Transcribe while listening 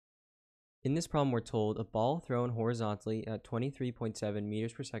In this problem, we're told a ball thrown horizontally at 23.7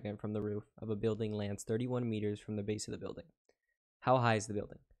 meters per second from the roof of a building lands 31 meters from the base of the building. How high is the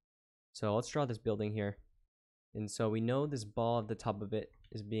building? So let's draw this building here. And so we know this ball at the top of it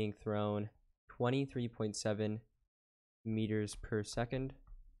is being thrown 23.7 meters per second.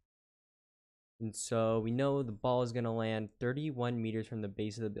 And so we know the ball is going to land 31 meters from the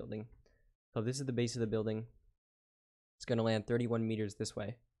base of the building. So if this is the base of the building, it's going to land 31 meters this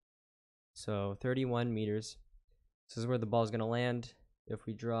way. So 31 meters. This is where the ball is going to land. If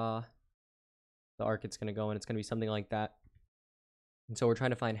we draw the arc it's going to go, and it's going to be something like that. And so we're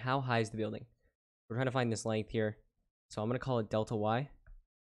trying to find how high is the building. We're trying to find this length here. So I'm going to call it delta y.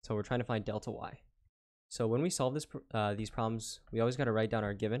 So we're trying to find delta y. So when we solve these problems, we always got to write down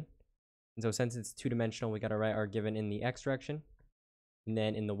our given. And so since it's two-dimensional, we got to write our given in the x direction and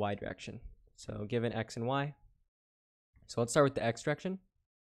then in the y direction. So given x and y. So let's start with the x direction.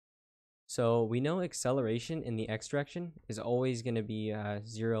 So we know acceleration in the x direction is always going to be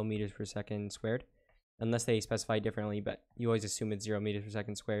 0 meters per second squared, unless they specify differently, but you always assume it's 0 meters per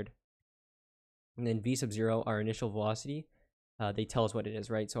second squared. And then v sub 0, our initial velocity, they tell us what it is,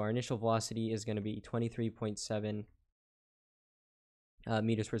 right? So our initial velocity is going to be 23.7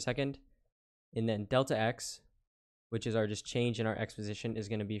 meters per second. And then delta x, which is our just change in our x position, is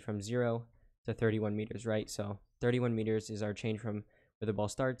going to be from 0 to 31 meters, right? So 31 meters is our change from where the ball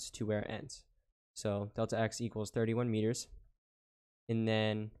starts to where it ends. So delta x equals 31 meters. And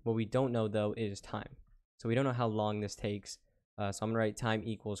then what we don't know, though, is time. So we don't know how long this takes. So I'm going to write time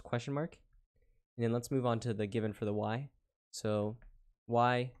equals question mark. And then let's move on to the given for the y. So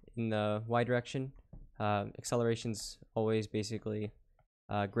y in the y direction, acceleration's always basically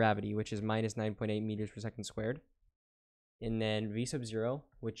gravity, which is minus 9.8 meters per second squared. And then v sub 0,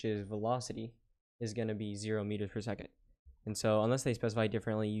 which is velocity, is going to be 0 meters per second. And so unless they specify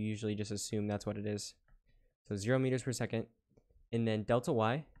differently, you usually just assume that's what it is. So 0 meters per second. And then delta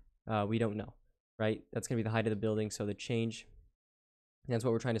y, we don't know, right? That's going to be the height of the building, so the change. That's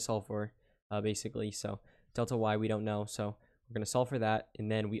what we're trying to solve for, basically. So delta y, we don't know, so we're going to solve for that.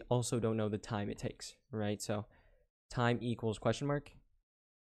 And then we also don't know the time it takes, right? So time equals question mark.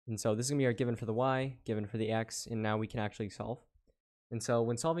 And so this is going to be our given for the y, given for the x, and now we can actually solve. And so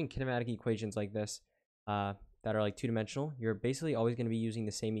when solving kinematic equations like this, that are like two-dimensional, you're basically always going to be using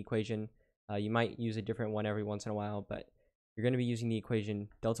the same equation. You might use a different one every once in a while, but you're going to be using the equation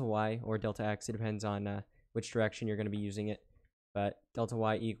delta y or delta x. It depends on which direction you're going to be using it. But delta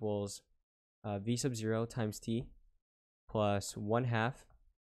y equals v sub 0 times t plus 1/2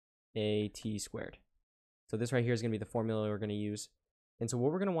 a t squared. So this right here is going to be the formula we're going to use. And so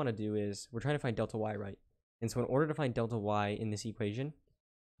what we're going to want to do is we're trying to find delta y, right? And so in order to find delta y in this equation,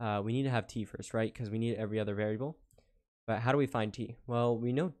 we need to have t first, right? Because we need every other variable. But how do we find t? Well,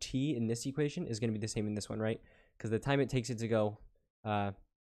 we know t in this equation is going to be the same in this one, right? Because the time it takes it to go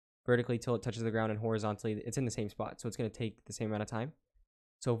vertically till it touches the ground and horizontally, it's in the same spot. So it's going to take the same amount of time.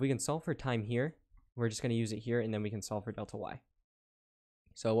 So if we can solve for time here, we're just going to use it here, and then we can solve for delta y.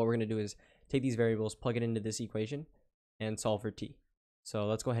 So what we're going to do is take these variables, plug it into this equation, and solve for t. So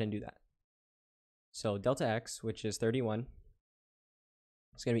let's go ahead and do that. So delta x, which is 31,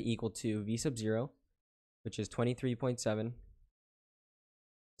 is going to be equal to v sub 0, which is 23.7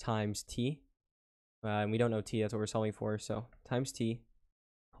 times t. And we don't know t, that's what we're solving for. So times t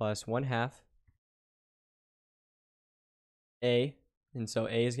plus 1/2 a, and so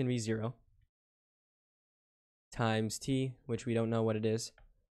a is going to be 0, times t, which we don't know what it is,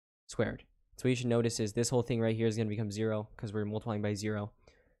 squared. So what you should notice is this whole thing right here is going to become 0 because we're multiplying by 0.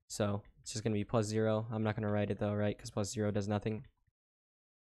 So it's just going to be plus 0. I'm not going to write it though, right? Because plus 0 does nothing.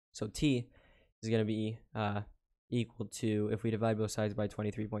 So t is going to be equal to, if we divide both sides by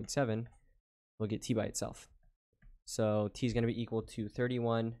 23.7, we'll get t by itself. So t is going to be equal to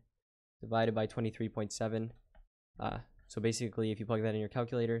 31 divided by 23.7. So basically, if you plug that in your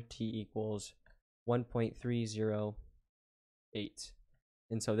calculator, t equals 1.308.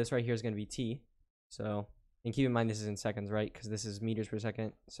 And so this right here is going to be t. So, and keep in mind this is in seconds, right? Because this is meters per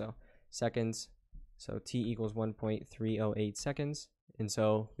second. So seconds. So t equals 1.308 seconds. And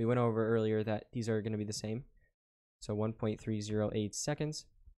so we went over earlier that these are going to be the same. So 1.308 seconds.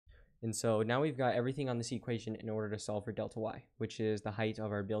 And so now we've got everything on this equation in order to solve for delta y, which is the height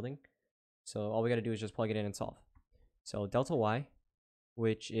of our building. So all we got to do is just plug it in and solve. So delta y,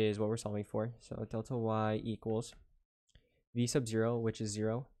 which is what we're solving for. So delta y equals v sub 0, which is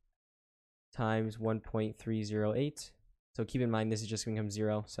 0, times 1.308. So keep in mind this is just going to become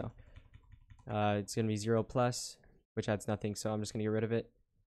 0. So it's going to be 0 plus, which adds nothing. So I'm just going to get rid of it.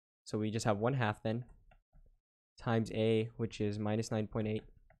 So we just have 1/2 then, times a, which is minus 9.8,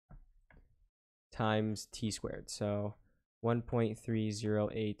 times t squared. So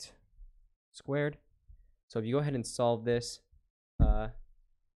 1.308 squared. So if you go ahead and solve this,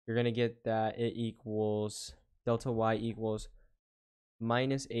 you're going to get that it equals delta y equals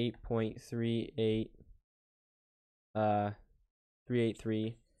minus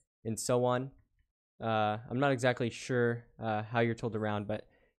 8.383 and so on. I'm not exactly sure how you're told around, but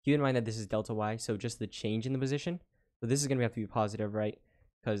keep in mind that this is delta y, so just the change in the position. So this is going to have to be positive, right?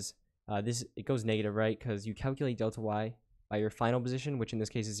 Because it goes negative, right? Because you calculate delta y by your final position, which in this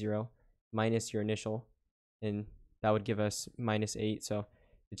case is 0, minus your initial, and that would give us minus 8. So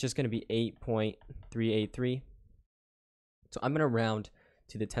it's just going to be 8.383. So I'm going to round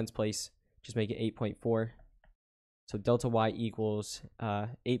to the 10th place, just make it 8.4. So delta y equals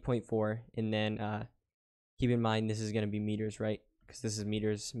 8.4, and then keep in mind this is going to be meters, right? Because this is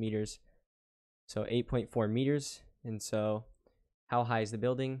meters. So 8.4 meters, and so how high is the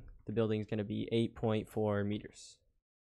building? The building is going to be 8.4 meters.